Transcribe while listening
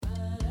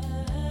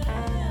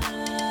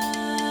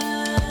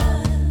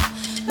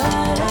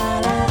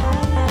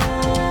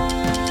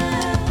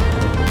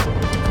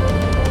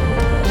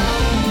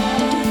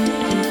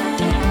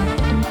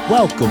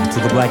Welcome to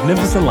the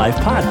Blacknificent Life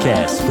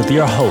Podcast with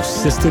your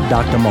host, Sister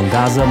Dr.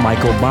 Mongaza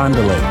Michael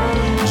Bondale.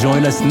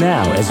 Join us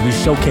now as we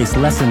showcase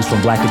lessons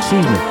from Black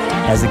achievement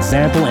as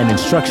example and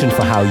instruction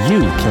for how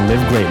you can live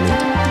greatly.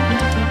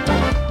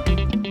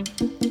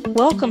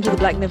 Welcome to the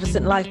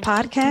Blacknificent Life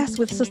Podcast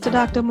with Sister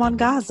Dr.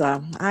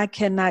 Mongaza. I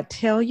cannot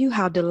tell you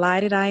how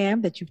delighted I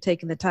am that you've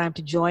taken the time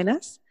to join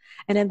us.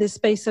 And in this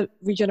space of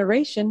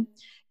regeneration,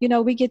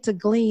 we get to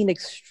glean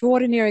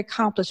extraordinary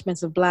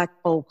accomplishments of Black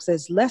folks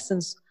as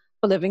lessons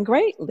for living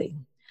greatly.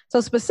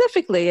 So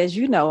specifically, as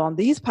you know, on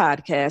these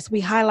podcasts, we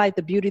highlight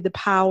the beauty, the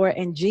power,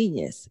 and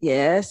genius.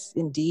 Yes,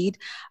 indeed,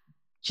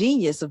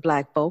 genius of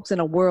Black folks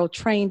in a world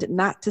trained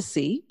not to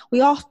see.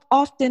 We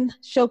often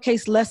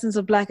showcase lessons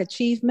of Black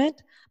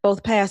achievement,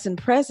 both past and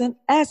present,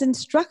 as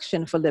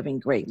instruction for living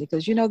greatly.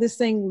 Because, this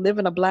thing,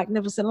 living a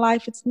Blacknificent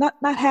life, it's not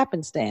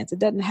happenstance. It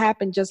doesn't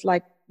happen just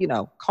like,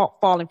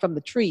 falling from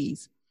the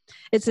trees.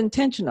 It's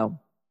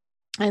intentional.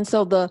 And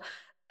so the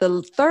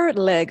third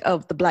leg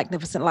of the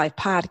Blacknificent Life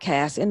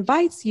podcast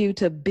invites you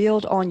to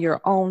build on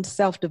your own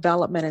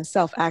self-development and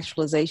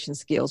self-actualization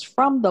skills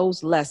from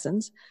those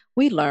lessons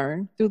we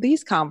learn through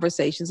these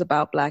conversations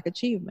about Black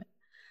achievement.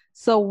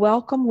 So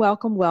welcome.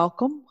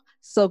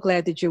 So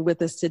glad that you're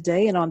with us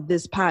today. And on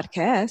this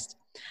podcast,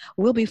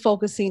 we'll be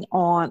focusing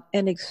on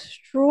an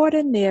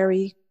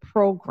extraordinary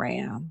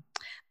program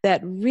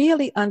that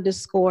really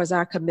underscores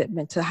our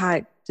commitment to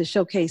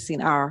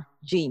showcasing our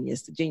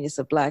genius, the genius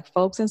of Black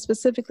folks, and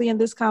specifically in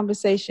this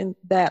conversation,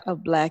 that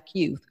of Black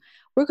youth.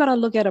 We're going to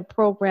look at a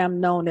program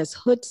known as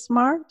Hood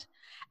Smart,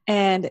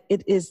 and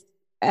it is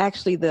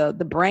actually the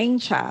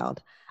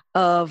brainchild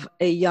of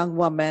a young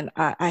woman.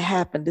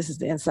 This is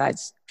the inside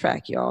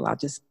track, y'all. I'll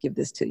just give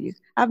this to you.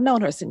 I've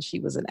known her since she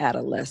was an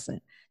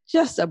adolescent.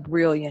 Just a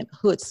brilliant,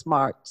 hood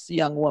smart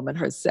young woman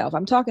herself.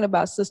 I'm talking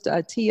about Sister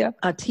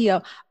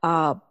Atia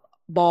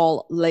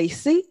Ball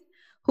Lacey,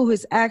 who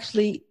is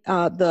actually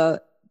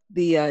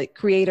the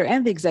creator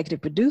and the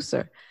executive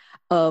producer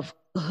of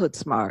Hood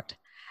Smart.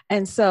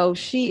 And so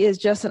she is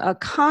just a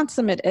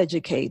consummate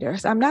educator.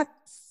 So I'm not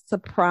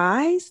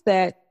surprised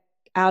that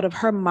out of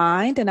her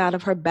mind and out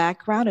of her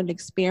background and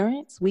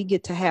experience, we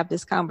get to have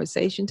this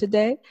conversation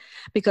today,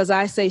 because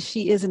I say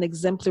she is an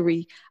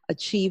exemplary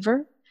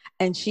achiever,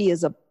 and she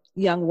is a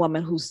young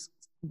woman who's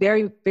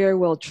very, very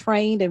well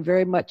trained and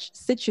very much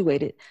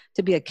situated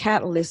to be a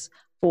catalyst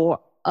for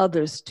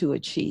others to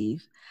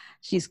achieve.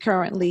 She's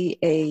currently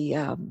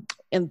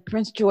in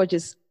Prince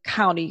George's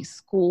County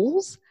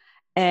Schools,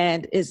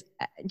 and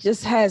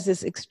has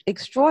this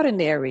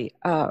extraordinary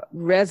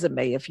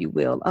resume, if you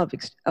will,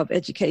 of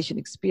education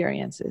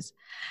experiences.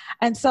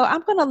 And so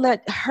I'm going to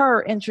let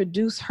her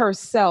introduce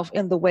herself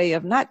in the way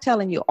of not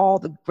telling you all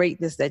the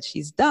greatness that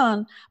she's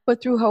done,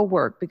 but through her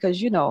work,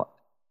 because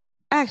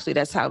actually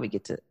that's how we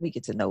get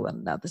to know one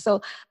another.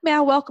 So may I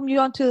welcome you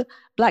onto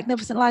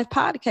Blacknificent Life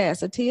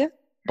podcast, Atia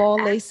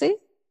Ball Lacey.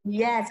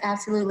 Yes,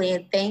 absolutely.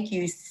 And thank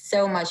you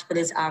so much for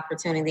this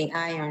opportunity.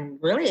 I am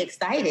really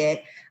excited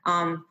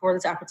for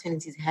this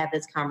opportunity to have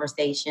this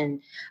conversation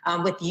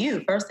with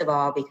you, first of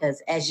all,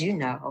 because as you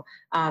know,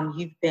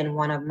 you've been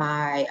one of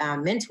my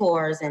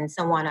mentors and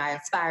someone I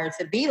aspire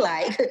to be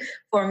like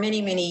for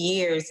many, many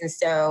years. And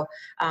so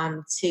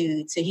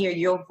to hear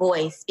your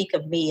voice speak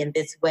of me in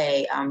this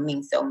way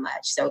means so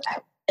much. So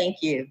thank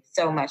you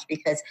so much,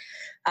 because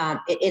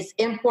it's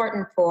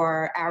important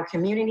for our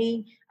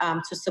community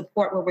to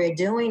support what we're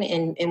doing.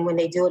 And when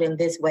they do it in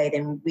this way,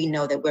 then we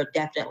know that we're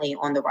definitely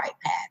on the right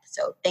path.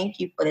 So thank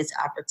you for this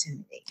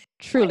opportunity.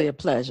 Truly a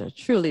pleasure.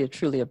 Truly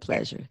a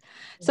pleasure.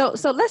 So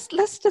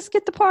let's just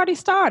get the party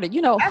started.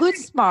 Hood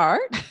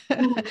Smart,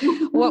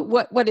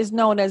 what is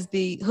known as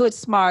the Hood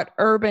Smart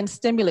Urban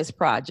Stimulus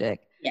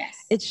Project. Yes.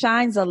 It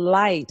shines a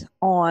light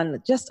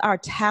on just our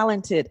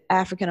talented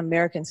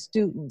African-American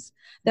students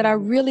that are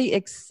really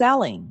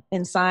excelling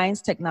in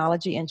science,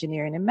 technology,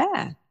 engineering, and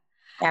math.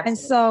 Absolutely. And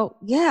so,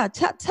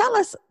 tell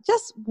us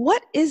just,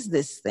 what is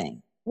this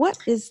thing? What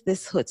is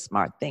this Hood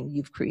Smart thing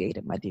you've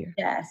created, my dear?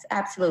 Yes,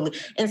 absolutely.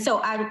 And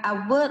so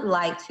I would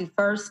like to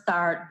first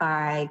start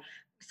by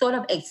sort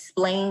of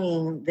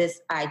explaining this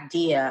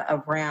idea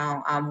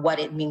around what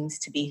it means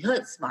to be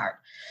hood smart,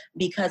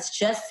 because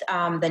just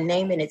the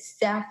name in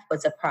itself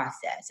was a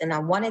process. And I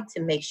wanted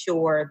to make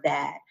sure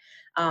that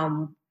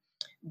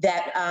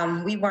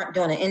we weren't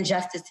doing an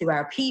injustice to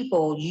our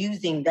people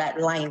using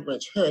that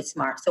language, hood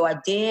smart. So I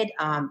did,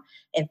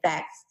 in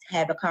fact,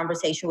 have a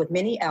conversation with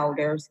many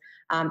elders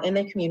in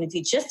the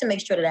community just to make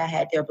sure that I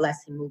had their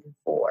blessing moving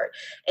forward.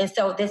 And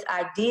so this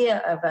idea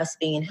of us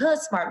being hood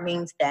smart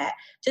means that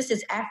just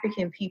as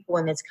African people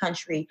in this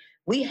country,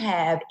 we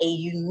have a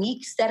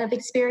unique set of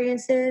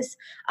experiences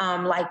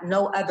like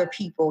no other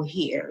people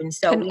here. And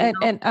so,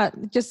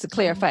 just to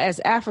clarify, as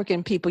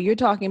African people, you're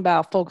talking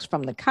about folks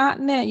from the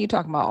continent, you're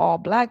talking about all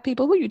Black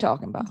people. Who are you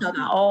talking about? I'm talking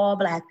about all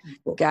Black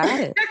people. Got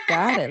it.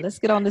 Let's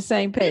get on the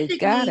same page.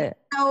 Got it.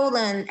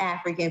 Stolen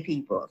African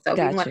people. So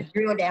we want to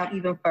drill down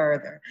even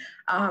further.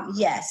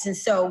 Yes. And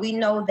so we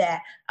know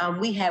that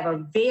we have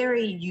a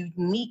very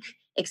unique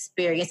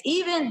experience,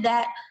 even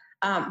that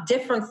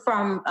different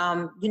from,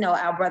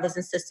 our brothers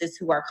and sisters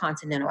who are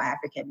continental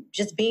African.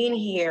 Just being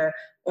here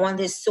on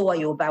this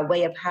soil by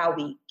way of how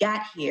we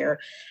got here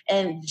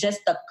and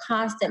just the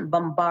constant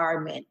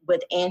bombardment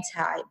with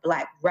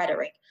anti-Black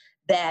rhetoric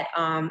that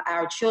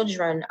our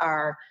children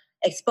are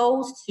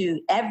exposed to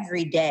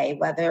every day,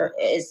 whether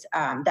it's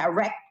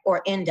direct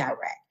or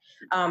indirect,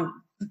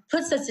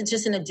 puts us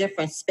just in a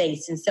different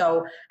space. And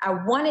so I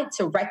wanted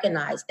to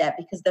recognize that,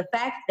 because the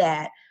fact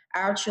that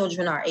our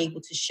children are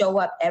able to show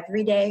up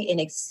every day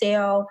and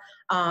excel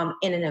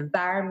in an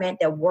environment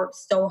that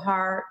works so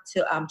hard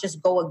to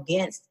just go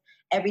against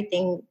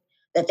everything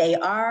that they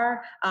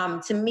are,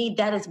 to me,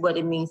 that is what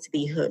it means to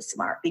be hood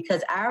smart,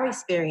 because our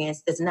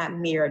experience does not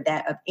mirror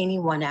that of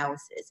anyone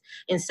else's.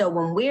 And so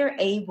when we're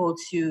able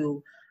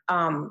to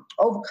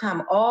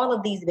overcome all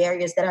of these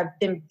barriers that have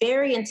been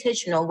very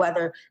intentional,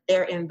 whether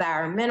they're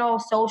environmental,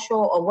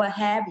 social, or what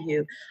have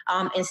you,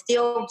 and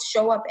still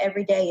show up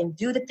every day and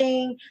do the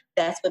thing,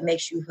 that's what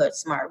makes you hood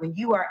smart. When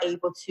you are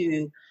able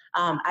to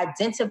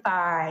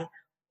identify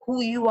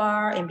who you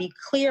are and be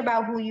clear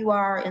about who you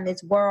are in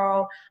this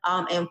world,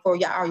 and for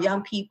our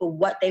young people,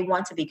 what they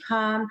want to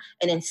become.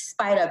 And in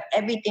spite of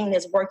everything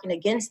that's working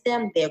against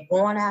them, they're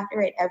going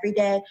after it every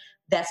day.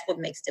 That's what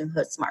makes them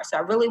hood smart. So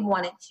I really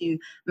wanted to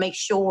make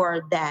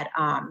sure that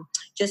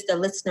just the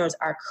listeners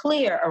are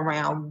clear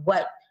around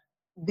what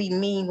we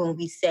mean when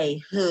we say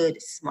hood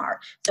smart.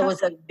 So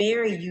it's a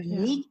very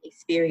unique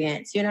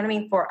experience, you know what I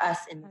mean, for us.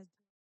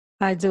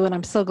 I do, and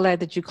I'm so glad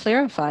that you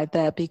clarified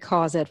that,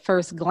 because at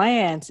first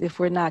glance, if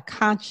we're not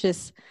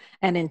conscious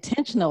and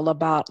intentional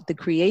about the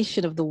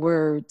creation of the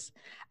words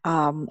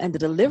and the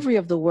delivery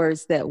of the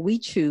words that we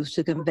choose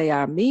to convey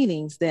our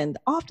meanings, then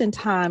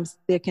oftentimes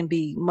there can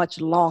be much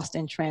lost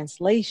in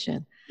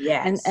translation.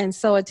 Yes. And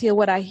so, Atia,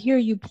 what I hear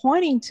you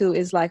pointing to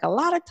is, like, a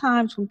lot of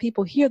times when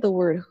people hear the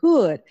word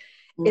hood,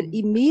 it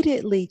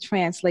immediately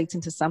translates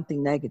into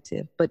something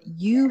negative. But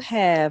you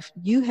have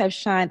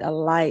shined a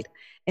light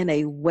in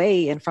a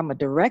way and from a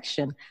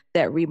direction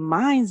that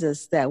reminds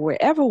us that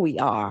wherever we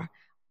are,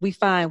 we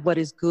find what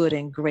is good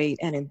and great,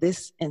 and in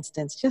this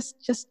instance,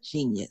 just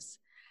genius.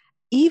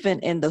 Even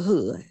in the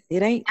hood,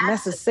 it ain't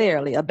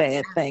necessarily a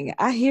bad thing.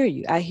 I hear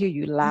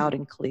you loud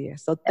and clear.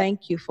 So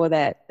thank you for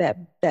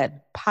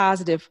that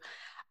positive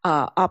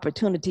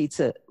opportunity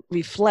to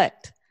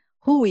reflect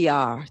who we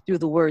are through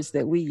the words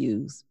that we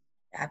use.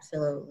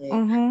 Absolutely.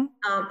 Mm-hmm.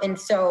 And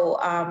so,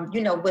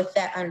 with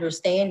that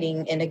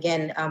understanding, and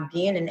again,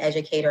 being an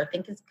educator, I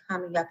think it's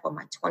coming up on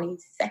my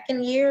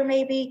 22nd year,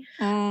 maybe.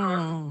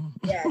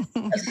 Yes,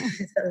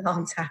 it's a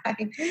long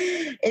time.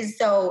 And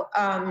so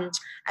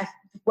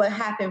what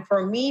happened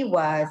for me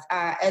was,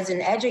 as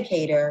an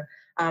educator,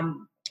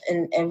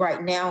 and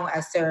right now I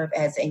serve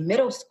as a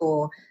middle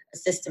school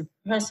assistant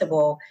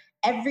principal.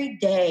 Every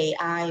day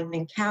I'm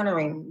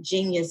encountering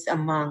genius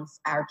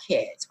amongst our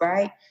kids,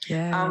 right?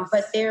 Yes.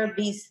 But there are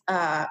these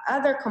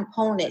other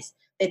components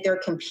that they're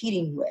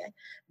competing with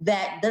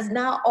that does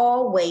not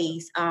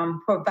always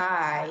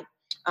provide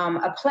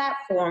a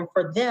platform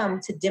for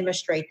them to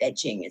demonstrate that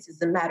genius.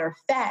 As a matter of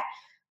fact,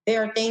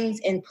 there are things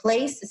in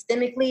place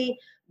systemically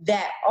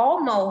that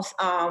almost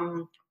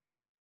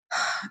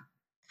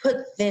put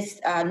this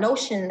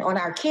notion on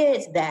our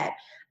kids that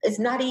it's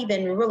not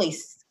even really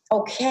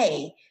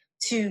okay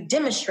to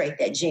demonstrate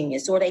that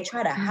genius, or they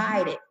try to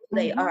hide it who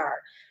they are.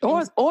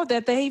 Or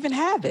that they even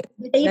have it.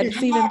 That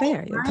it's even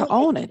there, right? To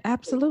own it.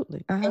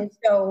 Absolutely. And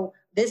so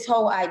this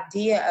whole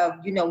idea of,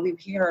 we've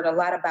heard a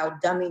lot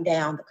about dumbing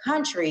down the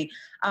country.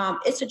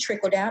 It's a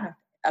trickle-down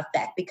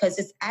effect, because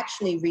it's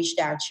actually reached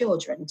our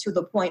children to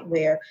the point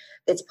where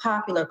it's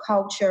popular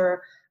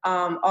culture,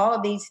 all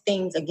of these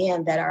things,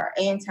 again, that are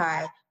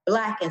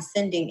anti-Black and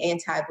sending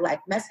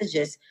anti-Black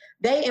messages,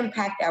 they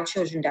impact our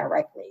children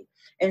directly.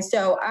 And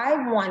so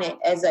I wanted,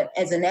 as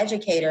an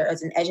educator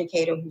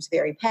who's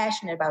very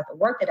passionate about the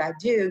work that I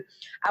do,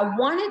 I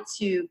wanted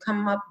to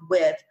come up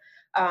with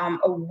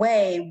a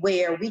way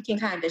where we can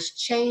kind of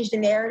change the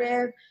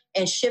narrative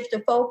and shift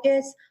the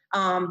focus,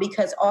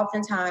 because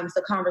oftentimes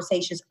the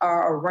conversations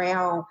are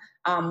around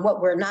what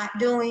we're not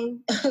doing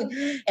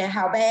and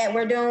how bad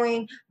we're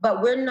doing,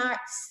 but we're not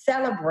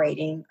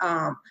celebrating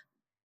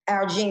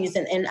our genius.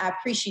 And I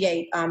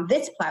appreciate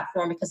this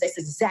platform, because that's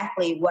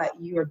exactly what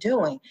you're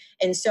doing.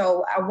 And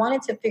so I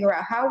wanted to figure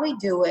out how do we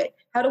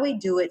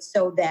do it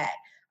so that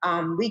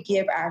we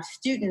give our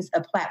students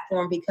a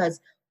platform, because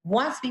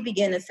once we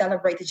begin to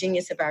celebrate the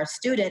genius of our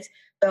students,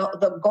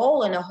 the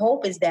goal and the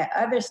hope is that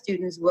other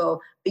students will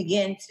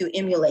begin to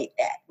emulate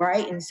that,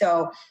 right? And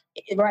so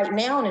right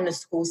now in the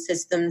school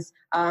systems,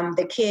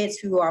 the kids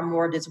who are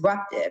more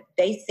disruptive,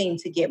 they seem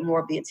to get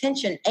more of the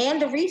attention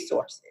and the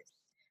resources,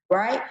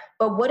 right?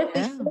 But what if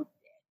we flip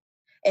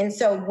it? And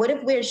so what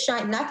if we're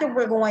not that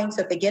we're going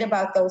to forget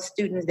about those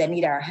students that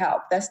need our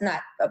help. That's not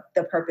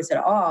the purpose at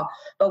all.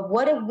 But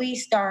what if we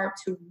start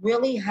to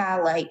really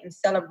highlight and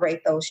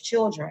celebrate those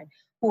children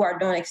who are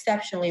doing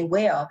exceptionally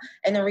well?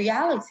 And the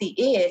reality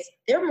is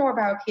there are more of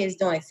our kids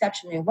doing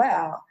exceptionally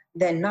well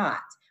than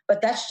not.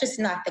 But that's just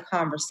not the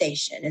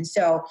conversation. And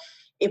so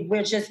if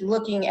we're just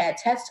looking at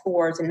test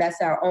scores and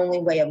that's our only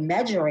way of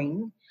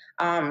measuring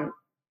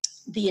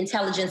the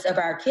intelligence of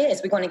our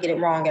kids, we're going to get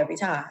it wrong every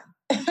time.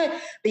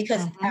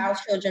 Because our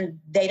children,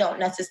 they don't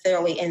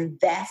necessarily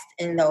invest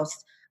in those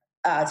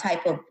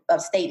type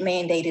of state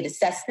mandated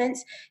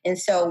assessments. And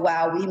so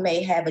while we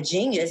may have a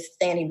genius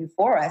standing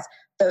before us,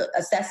 the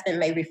assessment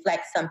may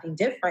reflect something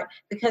different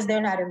because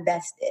they're not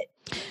invested.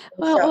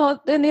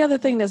 Well, then the other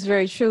thing that's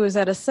very true is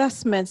that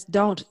assessments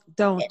don't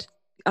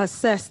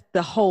assess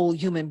the whole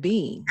human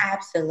being.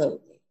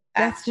 Absolutely.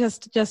 That's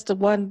just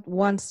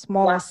one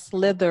small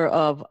slither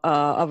of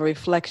a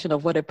reflection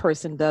of what a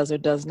person does or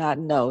does not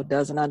know,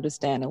 doesn't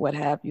understand, and what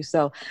have you.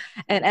 So,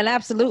 and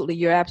absolutely,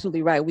 you're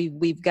absolutely right.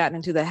 We've gotten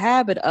into the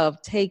habit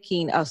of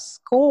taking a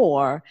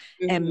score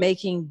and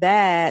making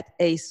that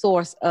a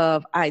source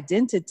of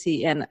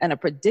identity and a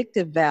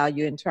predictive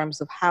value in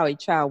terms of how a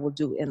child will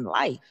do in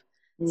life.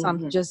 So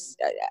I'm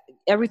just,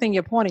 everything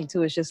you're pointing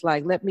to is just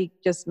like, let me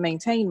just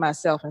maintain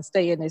myself and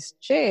stay in this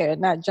chair and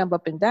not jump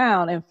up and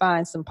down and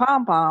find some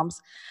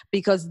pom-poms,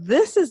 because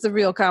this is the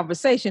real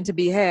conversation to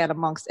be had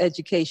amongst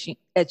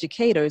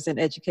educators and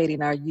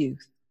educating our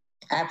youth.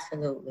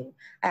 Absolutely.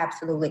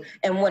 Absolutely.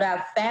 And what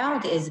I've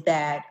found is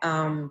that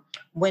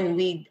when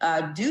we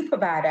do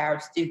provide our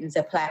students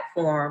a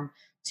platform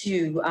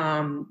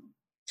to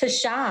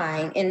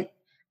shine, and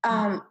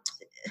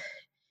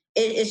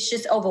it's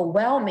just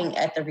overwhelming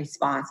at the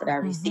response that I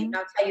receive. And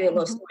I'll tell you a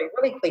little story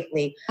really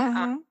quickly.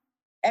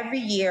 Every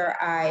year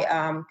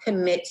I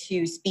commit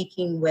to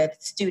speaking with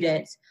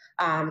students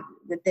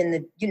within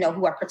the,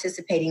 who are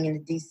participating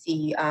in the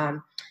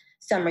DC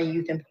Summer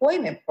Youth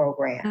Employment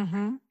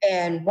Program.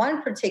 And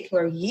one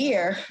particular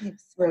year,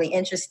 it's really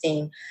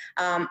interesting.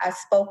 I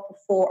spoke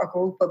before a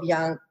group of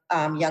young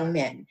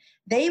men.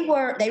 They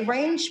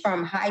ranged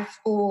from high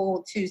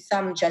school to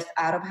some just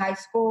out of high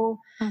school.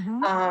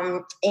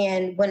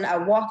 And when I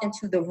walked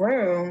into the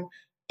room,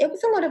 it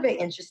was a little bit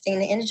interesting.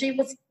 The energy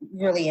was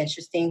really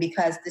interesting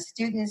because the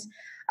students,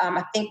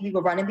 I think we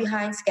were running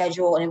behind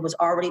schedule and it was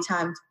already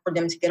time for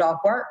them to get off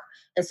work.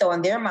 And so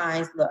in their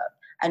minds, look,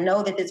 I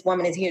know that this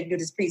woman is here to do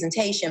this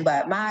presentation,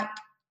 but my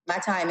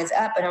time is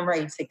up and I'm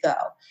ready to go.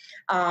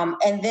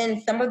 And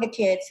then some of the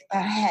kids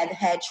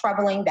had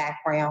troubling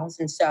backgrounds.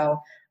 And so,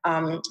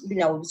 it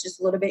was just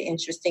a little bit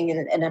interesting.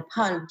 And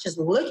upon just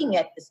looking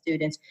at the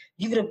students,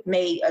 you would have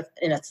made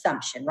an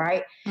assumption,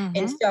 right?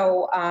 And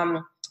so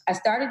I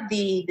started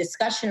the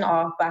discussion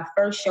off by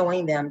first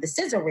showing them the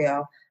sizzle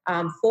reel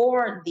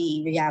for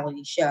the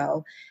reality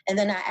show. And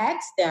then I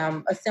asked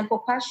them a simple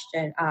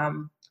question.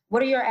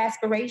 What are your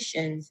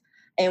aspirations?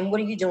 And what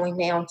are you doing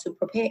now to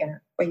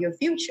prepare for your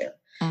future?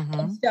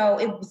 And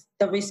so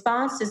the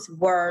responses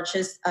were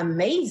just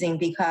amazing,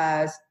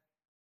 because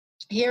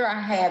here I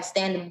have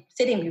sitting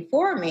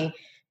before me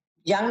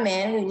young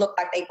men who looked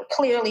like they were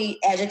clearly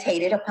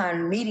agitated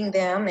upon meeting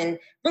them and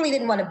really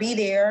didn't want to be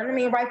there. I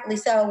mean, rightfully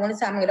so. When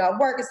it's time to get off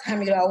work, it's time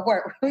to get off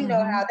work. We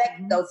know how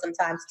that goes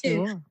sometimes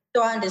too. Sure.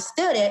 So I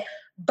understood it,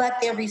 but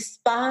their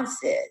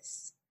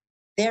responses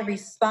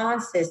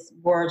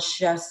were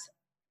just,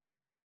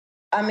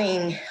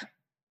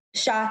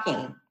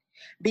 shocking,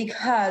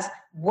 because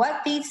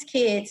what these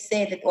kids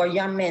said, or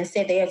young men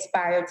said they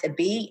aspired to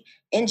be,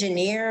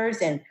 engineers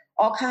and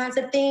all kinds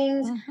of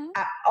things.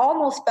 I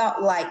almost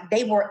felt like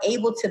they were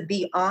able to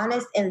be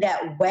honest in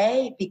that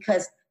way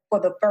because for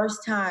the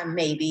first time,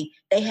 maybe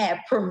they had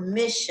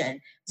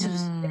permission to,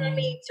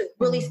 to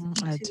really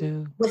speak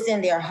to what's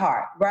in their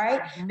heart,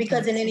 right?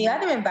 Because in any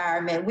other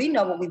environment, we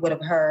know what we would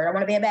have heard. I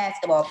want to be a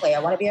basketball player.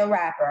 I want to be a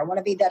rapper. I want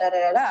to be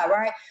da-da-da-da-da,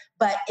 right?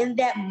 But in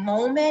that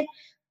moment,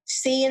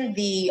 seeing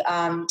the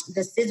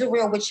sizzle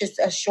reel, which is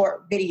a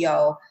short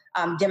video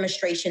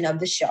demonstration of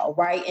the show,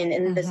 right? And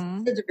in the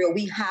sizzle reel,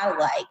 we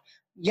highlight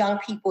young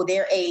people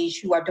their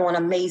age who are doing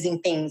amazing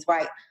things,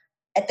 right,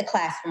 at the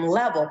classroom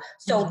level.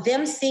 So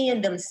them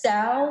seeing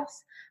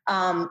themselves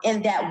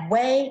in that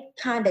way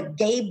kind of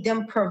gave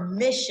them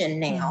permission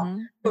now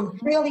to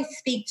really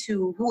speak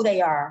to who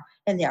they are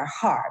in their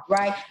heart,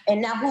 right?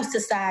 And now who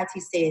society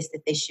says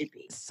that they should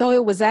be. So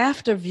it was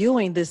after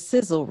viewing this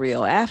sizzle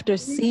reel, after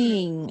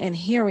seeing and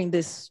hearing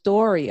this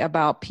story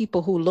about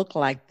people who look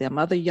like them,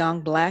 other young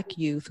Black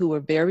youth who were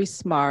very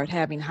smart,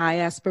 having high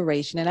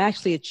aspiration and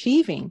actually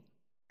achieving.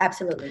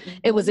 Absolutely.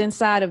 It was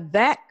inside of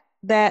that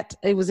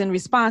it was in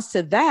response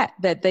to that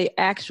they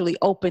actually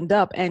opened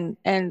up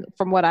and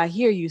from what I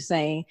hear you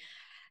saying,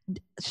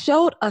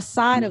 showed a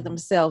side of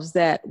themselves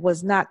that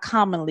was not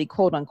commonly,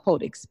 quote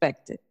unquote,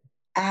 expected.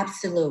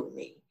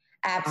 Absolutely.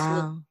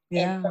 Wow.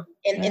 Yeah.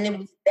 And it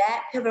was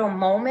that pivotal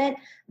moment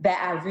that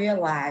I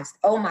realized,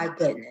 oh my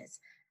goodness,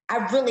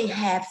 I really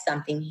have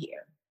something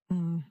here.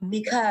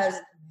 Because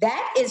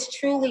that is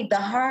truly the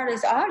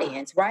hardest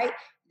audience, right?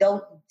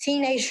 Those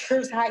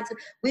teenagers,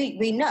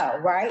 we know,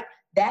 right?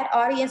 That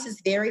audience is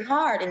very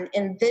hard. And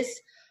in this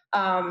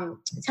time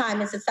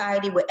in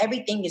society where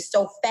everything is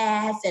so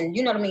fast and,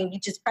 you know what I mean? You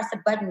just press a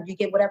button, you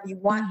get whatever you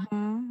want.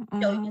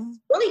 So it's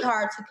really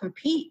hard to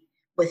compete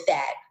with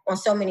that on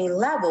so many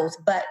levels.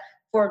 But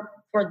for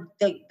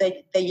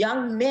the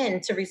young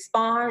men to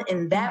respond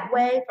in that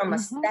way from a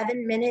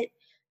 7-minute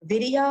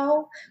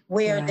video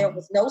where there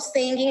was no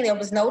singing, there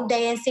was no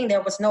dancing,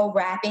 there was no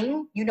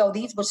rapping.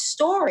 These were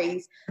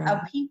stories of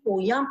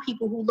people, young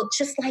people who look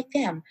just like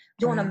them,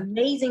 doing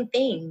amazing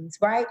things,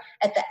 right,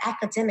 at the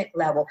academic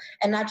level.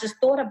 And I just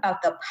thought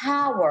about the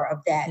power of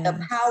that,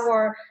 the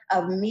power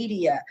of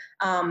media,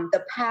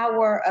 the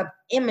power of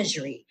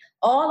imagery,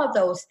 all of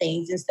those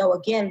things. And so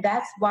again,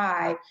 that's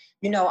why,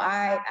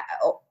 I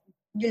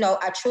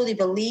truly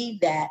believe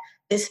that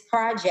this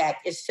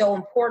project is so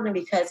important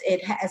because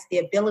it has the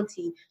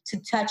ability to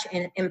touch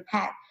and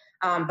impact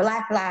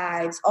Black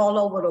lives all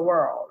over the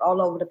world,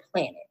 all over the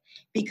planet.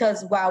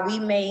 Because while we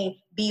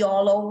may be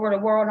all over the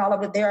world,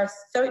 there are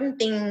certain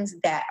things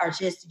that are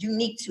just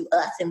unique to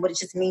us and what it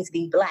just means to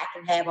be Black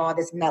and have all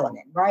this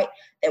melanin, right?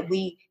 That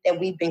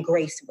we've been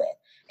graced with.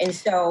 And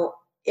so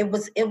it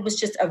was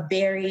just a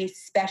very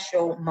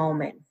special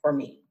moment for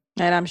me.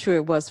 And I'm sure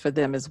it was for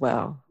them as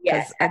well.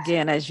 Yes.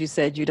 Again, as you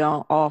said, you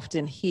don't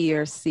often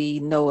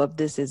know of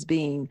this as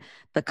being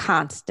the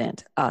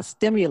constant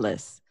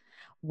stimulus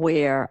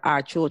where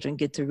our children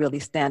get to really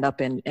stand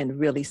up and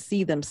really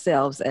see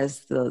themselves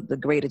as the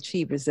great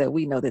achievers that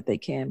we know that they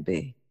can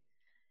be.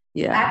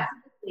 Yeah.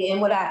 Absolutely.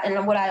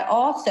 And what I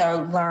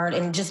also learned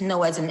and just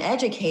know as an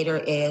educator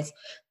is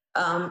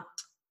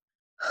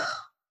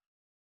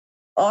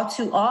all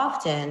too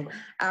often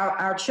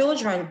our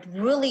children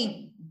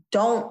really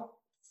don't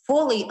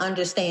fully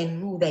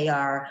understand who they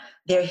are,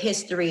 their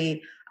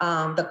history,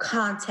 the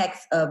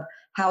context of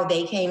how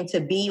they came to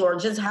be, or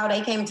just how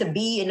they came to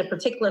be in a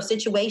particular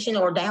situation,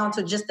 or down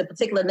to just the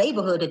particular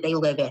neighborhood that they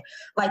live in.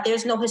 Like,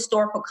 there's no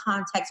historical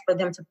context for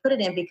them to put it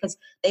in because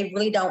they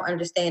really don't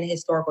understand the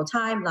historical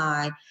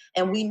timeline.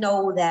 And we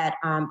know that,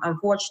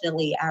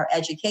 unfortunately, our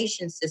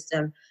education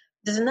system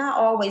does not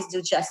always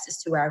do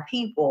justice to our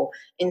people.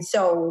 And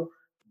so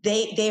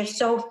they're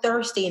so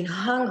thirsty and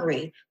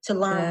hungry to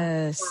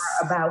learn more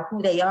about who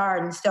they are.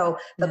 And so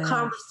the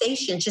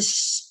conversation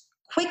just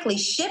quickly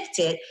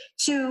shifted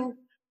to,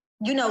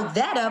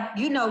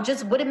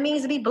 just what it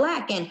means to be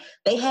Black. And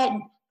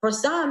for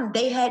some,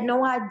 they had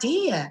no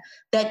idea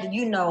that,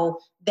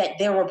 that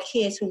there were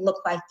kids who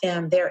looked like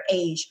them, their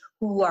age,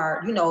 who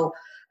are,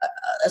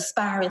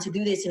 aspiring to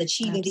do this and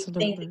achieving these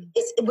things.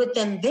 It's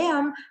within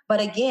them, but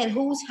again,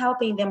 who's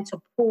helping them to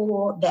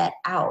pull that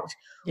out?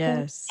 Yes.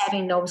 Who's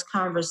having those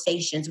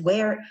conversations?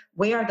 Where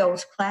are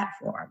those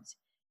platforms?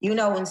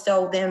 And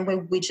so then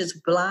we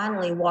just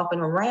blindly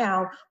walking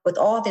around with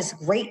all this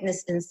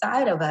greatness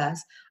inside of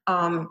us.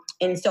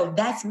 And so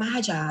that's my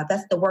job.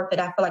 That's the work that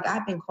I feel like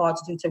I've been called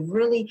to do, to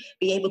really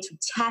be able to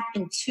tap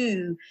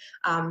into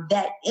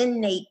that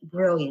innate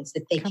brilliance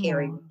that they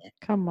carry within.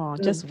 Come on,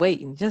 just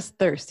waiting, just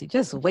thirsty,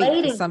 just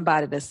waiting for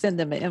somebody to send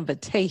them an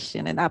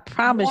invitation. And I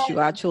promise you,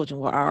 our children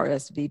will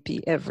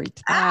RSVP every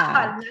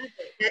time.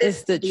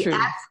 It's the truth.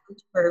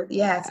 Truth.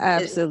 Yes,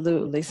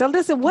 absolutely. So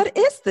listen, what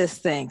is this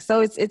thing?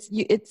 So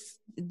it's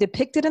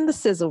depicted in the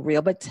sizzle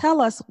reel, but tell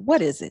us,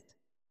 what is it?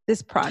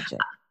 This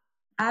project?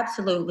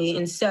 Absolutely.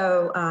 And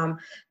so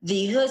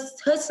the Hood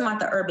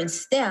Urban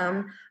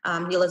STEM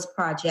Healers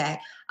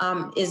Project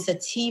is a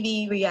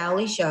TV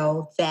reality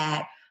show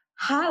that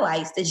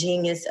highlights the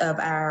genius of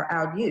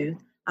our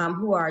youth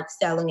who are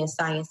excelling in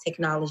science,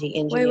 technology,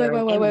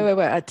 engineering. Wait.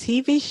 A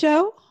TV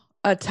show?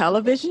 A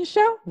television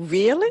show?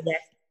 Really?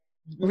 Yes.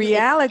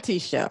 Reality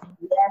show?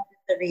 Yes,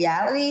 it's a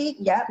reality.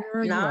 Yep.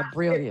 Girl, you are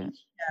brilliant.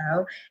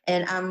 Show.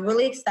 And I'm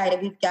really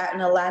excited. We've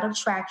gotten a lot of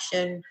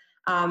traction.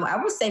 I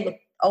would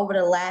say over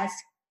the last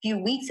few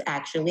weeks,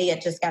 actually. I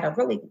just got a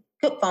really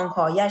good phone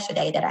call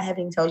yesterday that I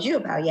haven't told you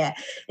about yet.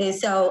 And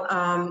so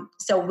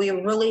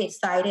we're really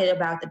excited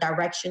about the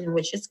direction in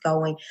which it's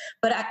going.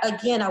 But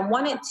I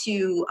wanted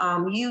to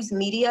use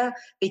media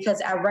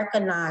because I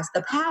recognize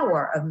the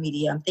power of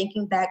media. I'm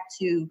thinking back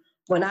to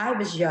when I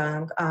was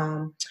young,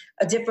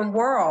 A Different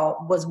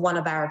World was one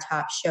of our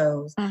top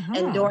shows.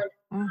 And during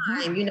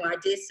that time, I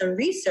did some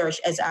research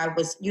as I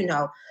was,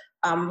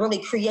 really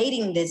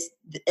creating this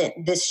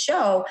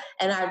show,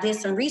 and I did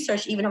some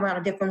research even around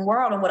A Different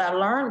World. And what I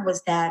learned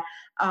was that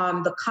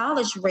the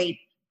college rate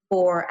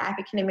for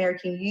African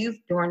American youth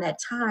during that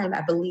time,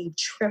 I believe,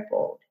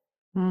 tripled.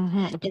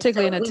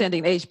 Particularly in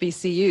attending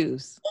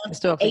HBCUs,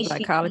 historically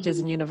Black colleges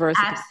and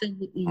universities.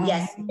 Absolutely,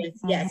 yes.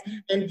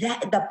 And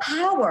that the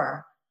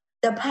power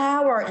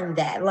in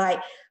that,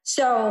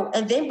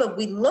 but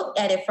we looked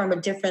at it from a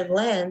different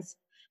lens.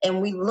 And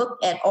we look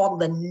at all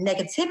the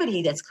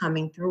negativity that's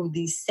coming through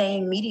these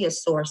same media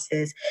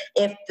sources.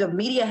 If the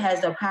media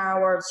has the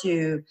power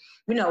to,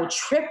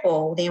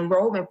 triple the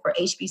enrollment for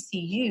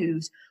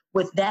HBCUs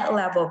with that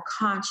level of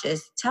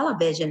conscious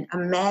television,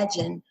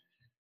 imagine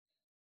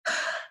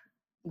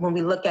when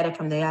we look at it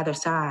from the other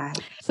side.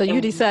 So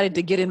you decided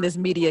to get in this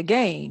media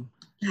game.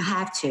 I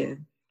have to.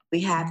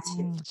 We have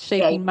to.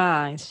 Shaping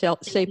minds,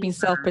 shaping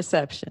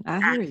self-perception. I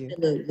hear you.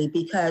 Absolutely,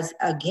 because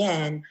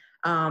again,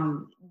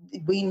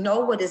 we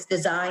know what it's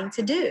designed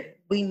to do.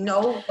 We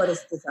know what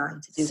it's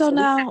designed to do. So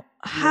now,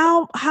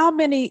 how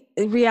many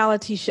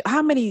reality shows?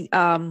 How many?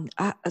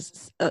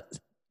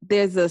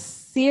 There's a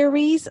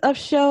series of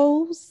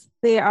shows.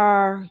 There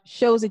are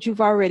shows that you've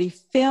already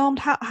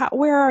filmed.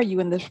 Where are you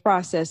in this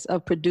process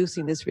of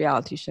producing this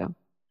reality show?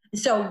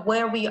 So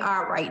where we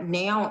are right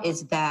now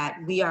is that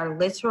we are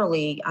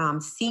literally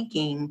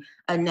seeking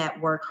a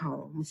network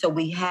home. So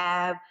we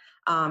have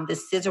the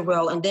scissor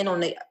reel, and then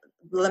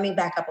let me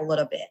back up a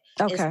little bit.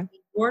 Okay.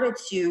 In order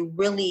to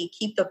really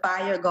keep the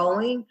fire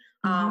going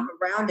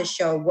around the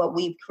show, what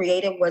we've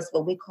created was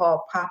what we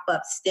call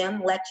pop-up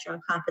STEM lecture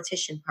and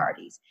competition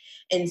parties.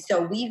 And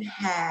so we've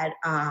had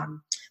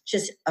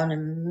just an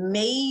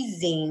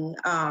amazing,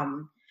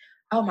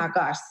 oh my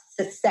gosh,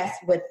 success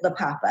with the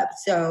pop-up.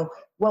 So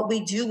what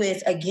we do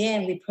is,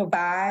 again, we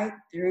provide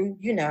through,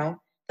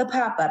 the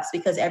pop-ups,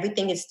 because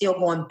everything is still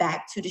going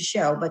back to the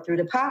show, but through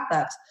the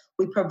pop-ups,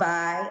 we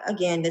provide,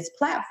 again, this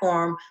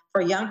platform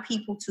for young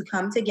people to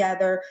come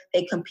together.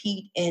 They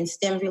compete in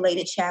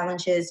STEM-related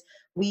challenges.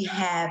 We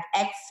have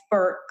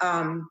expert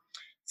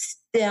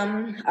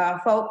STEM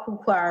folk who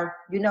are,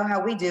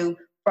 how we do,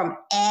 from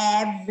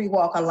every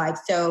walk of life.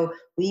 So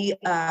we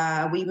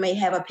may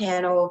have a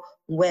panel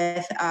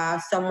with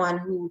someone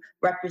who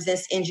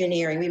represents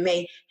engineering. We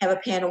may have a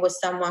panel with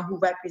someone who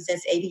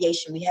represents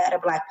aviation. We had a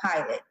Black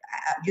pilot,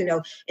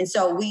 and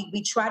so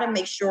we try to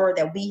make sure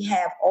that we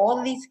have all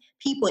of these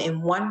people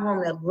in one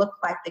room that look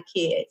like the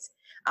kids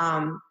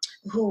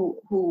who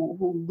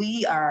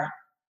we are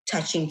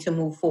touching to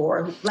move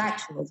forward, Black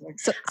children.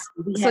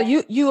 So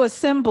you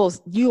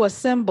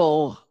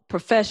assemble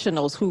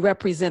professionals who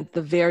represent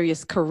the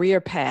various career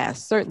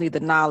paths, certainly the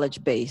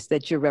knowledge base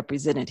that you're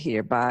represented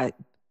here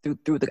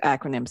through the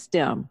acronym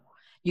STEM.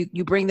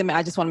 You bring them,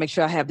 I just want to make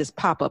sure I have this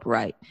pop-up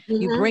right.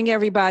 Mm-hmm. You bring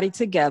everybody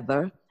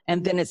together,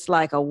 and then it's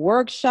like a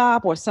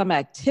workshop or some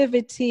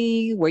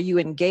activity where you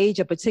engage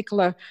a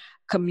particular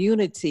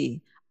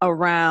community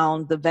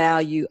around the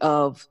value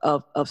of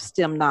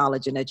STEM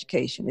knowledge and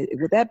education.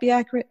 Would that be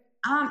accurate?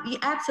 Yeah,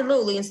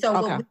 absolutely. And so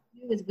what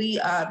we do is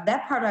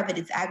that part of it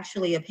is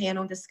actually a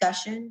panel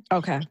discussion.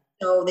 Okay.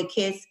 So the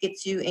kids get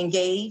to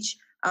engage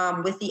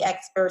with the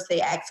experts.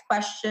 They ask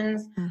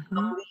questions.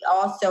 Mm-hmm. We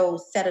also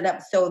set it up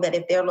so that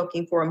if they're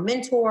looking for a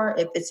mentor,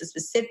 if it's a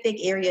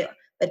specific area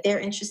that they're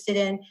interested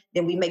in,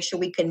 then we make sure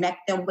we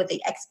connect them with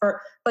the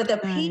expert. But the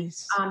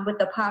piece with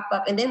the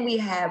pop-up, and then we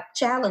have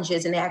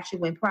challenges and they actually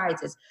win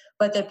prizes.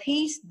 But the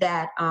piece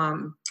that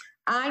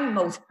I'm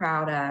most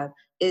proud of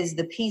is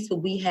the piece where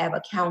we have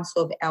a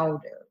council of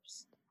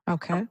elders.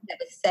 Okay. We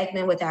have a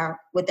segment with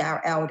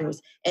our elders,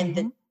 and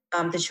mm-hmm.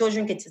 The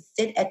children get to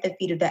sit at the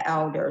feet of the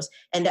elders,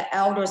 and the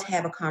elders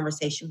have a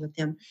conversation with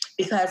them,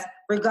 because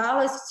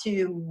regardless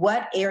to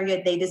what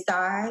area they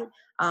decide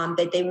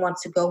that they want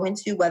to go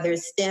into, whether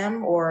it's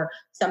STEM or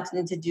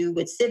something to do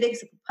with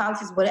civics,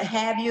 politics, what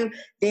have you,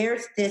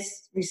 there's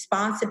this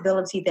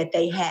responsibility that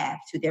they have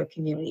to their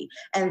community.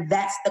 And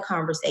that's the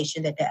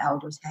conversation that the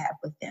elders have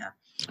with them.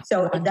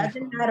 So it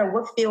doesn't matter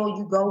what field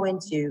you go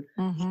into,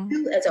 mm-hmm.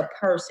 you as a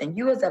person,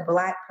 you as a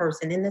Black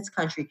person in this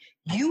country,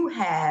 you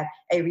have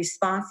a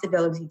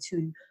responsibility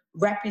to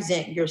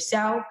represent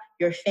yourself,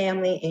 your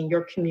family, and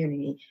your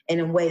community in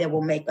a way that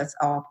will make us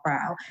all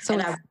proud. So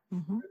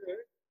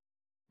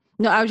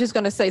No, I was just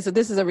going to say, so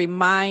this is a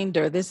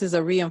reminder, this is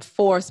a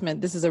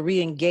reinforcement, this is a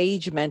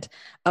re-engagement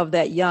of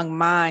that young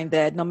mind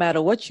that no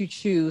matter what you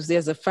choose,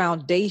 there's a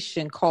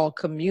foundation called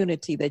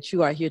community that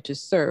you are here to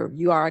serve.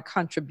 You are a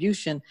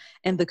contribution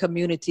in the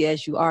community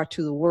as you are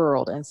to the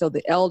world. And so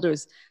the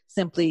elders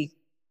simply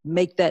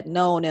make that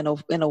known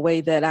in a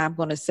way that I'm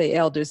going to say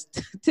elders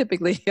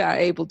typically are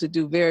able to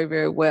do very,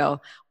 very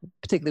well,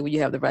 particularly when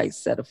you have the right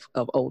set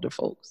of older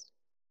folks.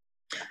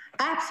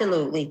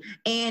 Absolutely.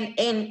 And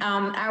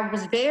I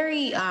was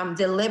very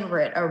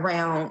deliberate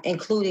around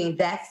including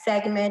that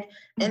segment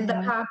in the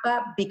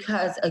pop-up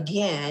because,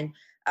 again,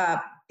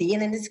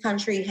 being in this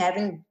country,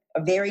 having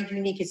a very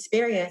unique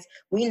experience,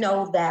 we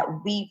know that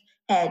we've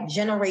had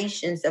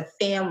generations of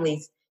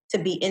families to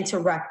be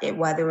interrupted,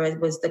 whether it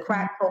was the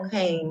crack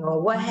cocaine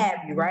or what have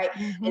you, right?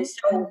 Mm-hmm. And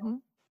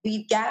so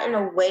we've gotten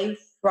away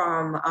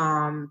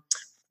from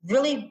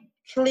really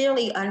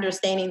clearly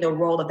understanding the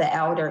role of the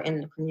elder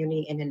in the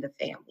community and in the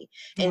family.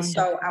 And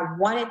so I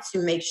wanted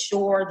to make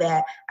sure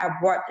that I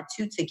brought the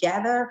two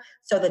together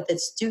so that the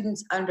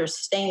students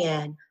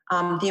understand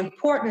the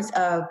importance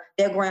of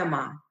their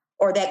grandma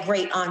or that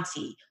great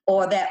auntie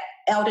or that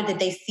elder that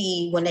they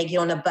see when they get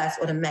on the bus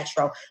or the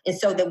metro. And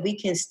so that we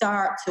can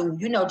start to,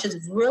 just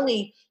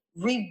really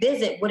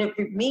revisit what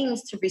it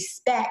means to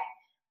respect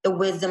the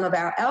wisdom of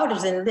our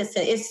elders. And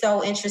listen, it's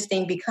so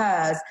interesting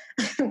because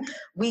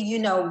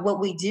what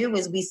we do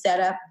is we set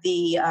up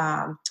the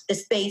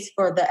space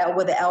for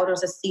where the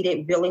elders are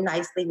seated really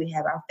nicely. We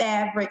have our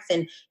fabrics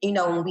and,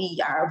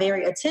 we are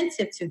very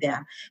attentive to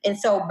them. And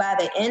so by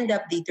the end of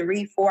the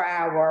 3-4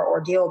 hour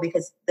ordeal,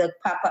 because the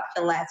pop-up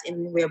can last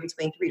anywhere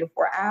between 3 to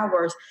 4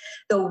 hours,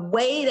 the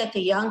way that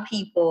the young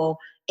people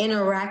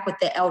interact with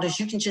the elders,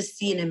 you can just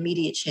see an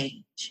immediate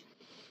change.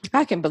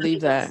 I can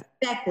believe that.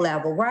 Respect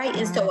level, right?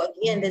 And so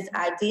again, this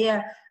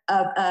idea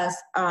of us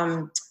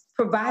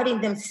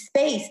providing them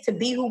space to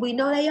be who we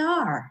know they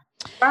are.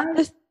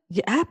 Right?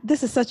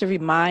 This is such a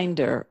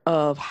reminder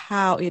of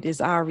how it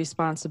is our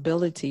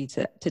responsibility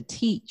to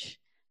teach,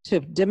 to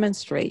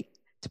demonstrate,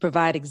 to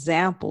provide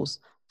examples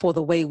for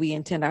the way we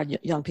intend our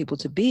young people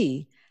to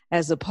be,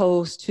 as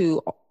opposed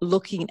to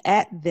looking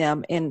at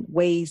them in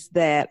ways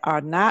that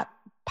are not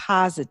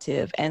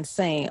positive and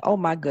saying, oh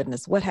my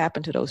goodness, what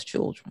happened to those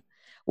children?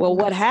 Well,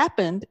 what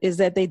happened is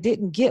that they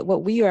didn't get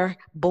what we are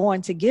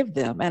born to give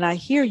them. And I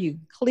hear you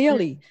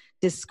clearly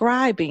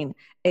describing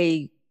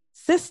a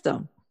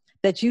system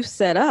that you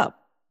set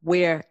up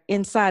where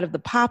inside of the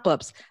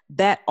pop-ups,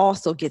 that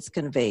also gets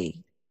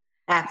conveyed.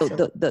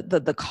 Absolutely.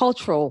 The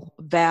cultural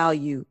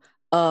value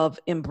of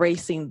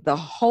embracing the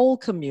whole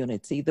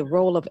community, the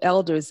role of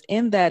elders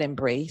in that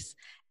embrace,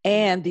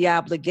 and the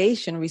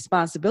obligation,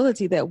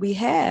 responsibility that we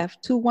have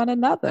to one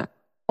another,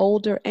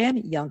 older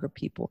and younger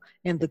people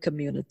in the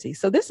community.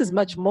 So this is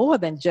much more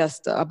than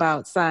just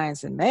about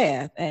science and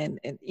math and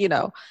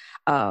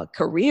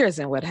careers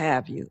and what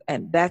have you.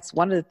 And that's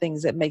one of the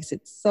things that makes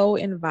it so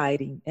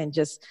inviting and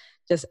just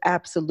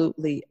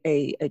absolutely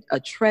a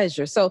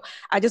treasure. So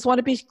I just want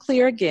to be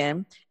clear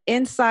again,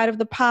 inside of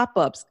the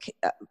pop-ups,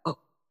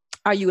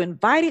 are you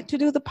invited to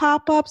do the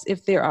pop-ups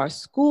if there are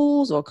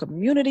schools or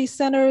community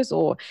centers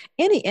or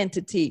any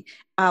entity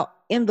out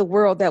in the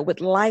world that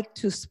would like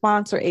to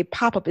sponsor a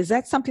pop-up? Is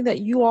that something that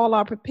you all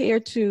are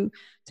prepared to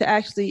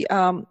actually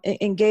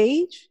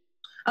engage?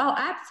 Oh,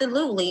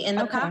 absolutely. And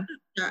the pop-ups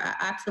are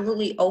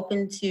absolutely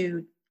open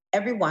to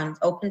everyone,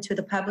 open to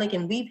the public.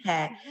 And we've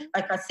had,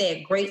 like I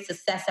said, great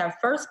success. Our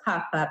first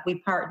pop-up, we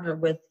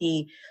partnered with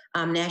the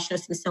National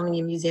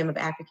Smithsonian Museum of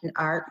African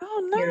Art.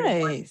 Oh,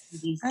 nice.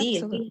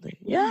 Absolutely.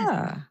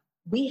 Yeah.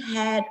 We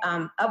had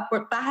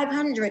upward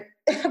 500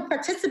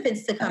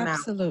 participants to come out.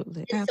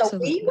 Absolutely. So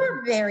we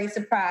were very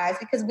surprised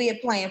because we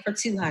had planned for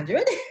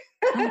 200.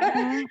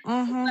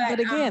 But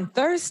again,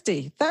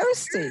 thirsty.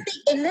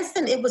 And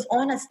listen, it was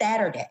on a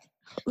Saturday.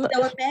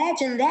 So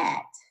imagine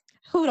that.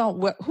 Who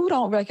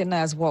don't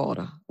recognize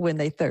water when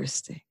they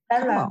thirsty?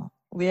 Come on.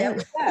 Yeah.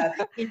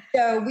 And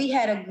so we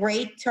had a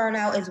great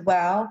turnout as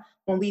well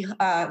when we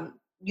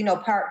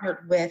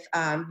partnered with,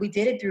 we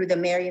did it through the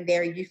Marion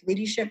Barry Youth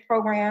Leadership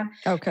Program.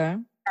 Okay.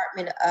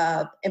 Department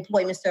of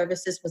Employment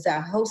Services was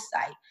our host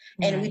site.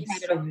 And we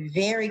had a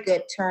very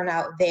good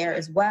turnout there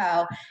as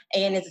well.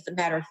 And as a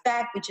matter of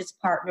fact, we just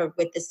partnered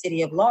with the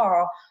city of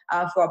Laurel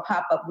for a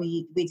pop-up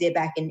we did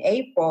back in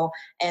April.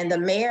 And the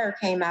mayor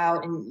came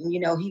out and,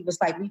 he was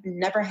like, we've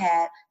never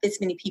had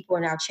this many people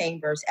in our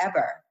chambers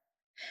ever.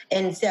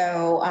 And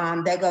so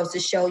that goes to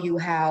show you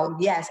how,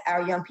 yes,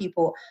 our young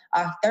people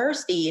are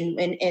thirsty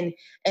and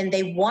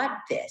they want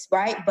this,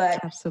 right?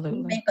 But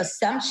absolutely, we make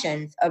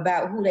assumptions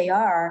about who they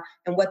are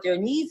and what their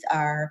needs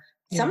are,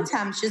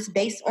 sometimes just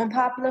based on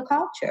popular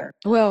culture.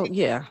 Well,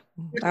 yeah,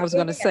 I was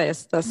going to say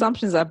the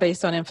assumptions are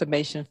based on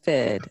information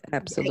fed.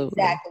 Absolutely.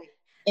 Exactly.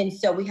 And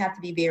so we have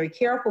to be very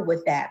careful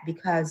with that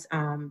because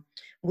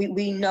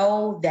we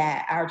know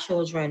that our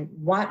children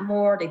want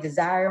more, they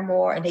desire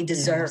more, and they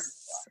deserve more.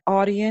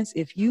 Audience,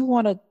 if you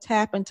want to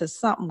tap into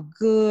something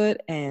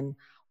good and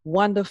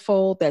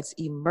wonderful that's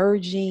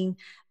emerging,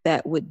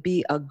 that would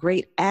be a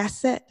great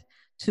asset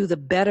to the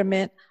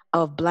betterment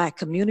of Black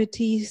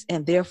communities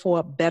and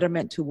therefore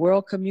betterment to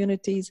world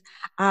communities,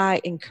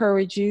 I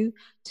encourage you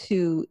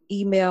to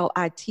email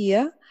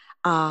ITEA.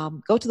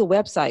 Go to the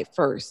website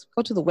first.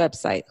 Go to the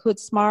website,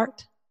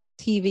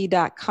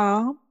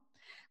 hoodsmarttv.com.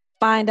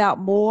 Find out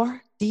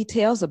more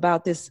details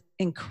about this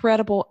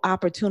incredible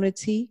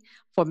opportunity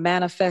for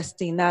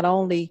manifesting not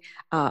only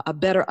a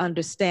better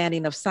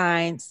understanding of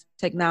science,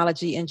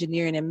 technology,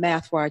 engineering, and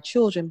math for our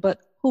children, but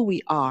who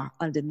we are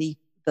underneath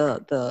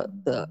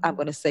the I'm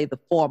going to say the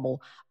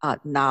formal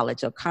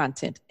knowledge of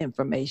content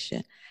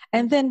information.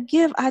 And then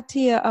give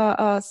ITEA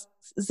a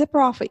zipper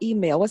off an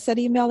email. What's that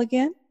email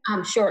again?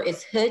 I'm sure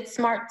it's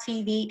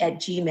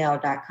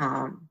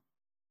hoodsmarttv@gmail.com.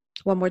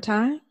 One more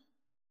time.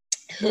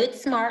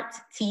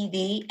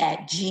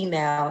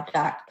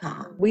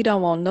 hoodsmarttv@gmail.com. We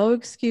don't want no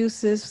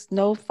excuses,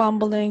 no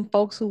fumbling.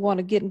 Folks who want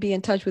to get and be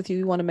in touch with you,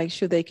 we want to make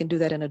sure they can do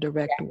that in a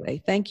direct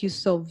way. Thank you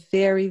so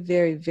very,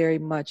 very, very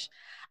much,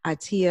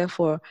 ITEA,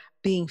 for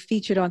being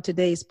featured on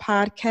today's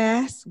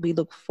podcast. We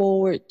look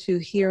forward to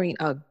hearing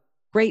a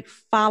great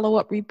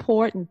follow-up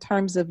report in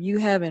terms of you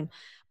having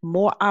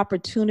more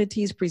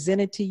opportunities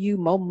presented to you,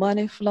 more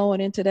money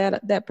flowing into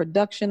that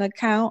production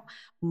account,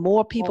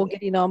 more people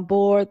getting on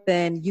board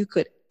than you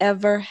could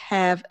ever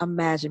have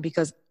imagined,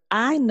 because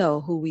I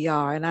know who we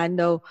are and I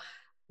know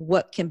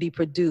what can be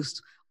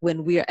produced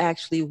when we are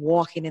actually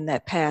walking in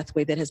that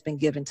pathway that has been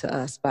given to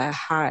us by a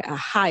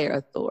higher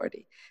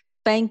authority.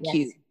 Thank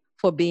you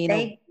for being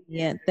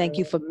obedient. Thank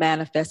you for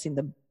manifesting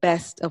the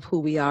best of who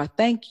we are.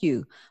 Thank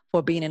you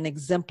for being an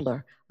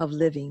exemplar of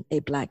living a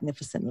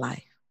Blacknificent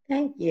life.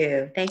 Thank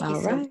you. Thank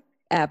you so much.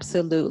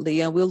 Absolutely.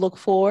 And we'll look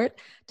forward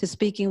to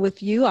speaking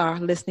with you, our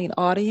listening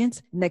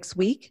audience, next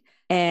week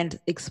and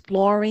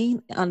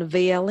exploring,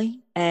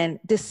 unveiling and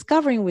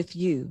discovering with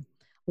you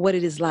what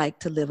it is like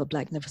to live a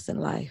Blacknificent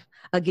life.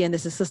 Again,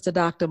 this is Sister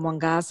Dr.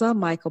 Mwangaza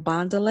Michael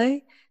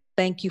Bandele.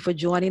 Thank you for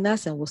joining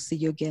us, and we'll see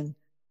you again.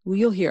 Well,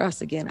 you'll hear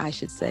us again, I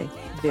should say,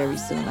 very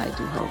soon, I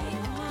do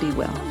hope. Be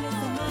well.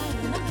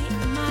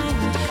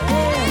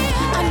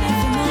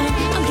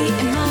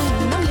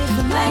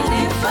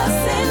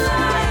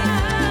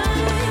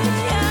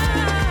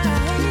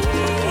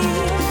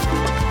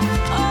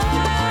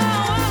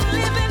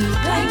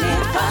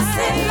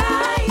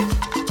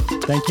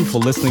 Thank you for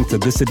listening to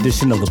this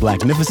edition of the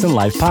Blacknificent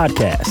Life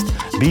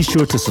podcast. Be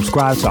sure to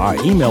subscribe to our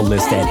email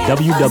list at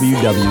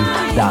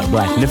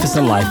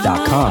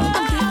www.blacknificentlife.com.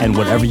 And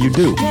whatever you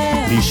do,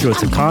 be sure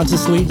to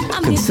consciously,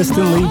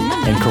 consistently,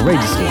 and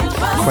courageously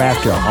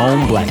craft your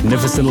own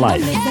Blacknificent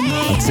life.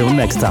 Until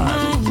next time.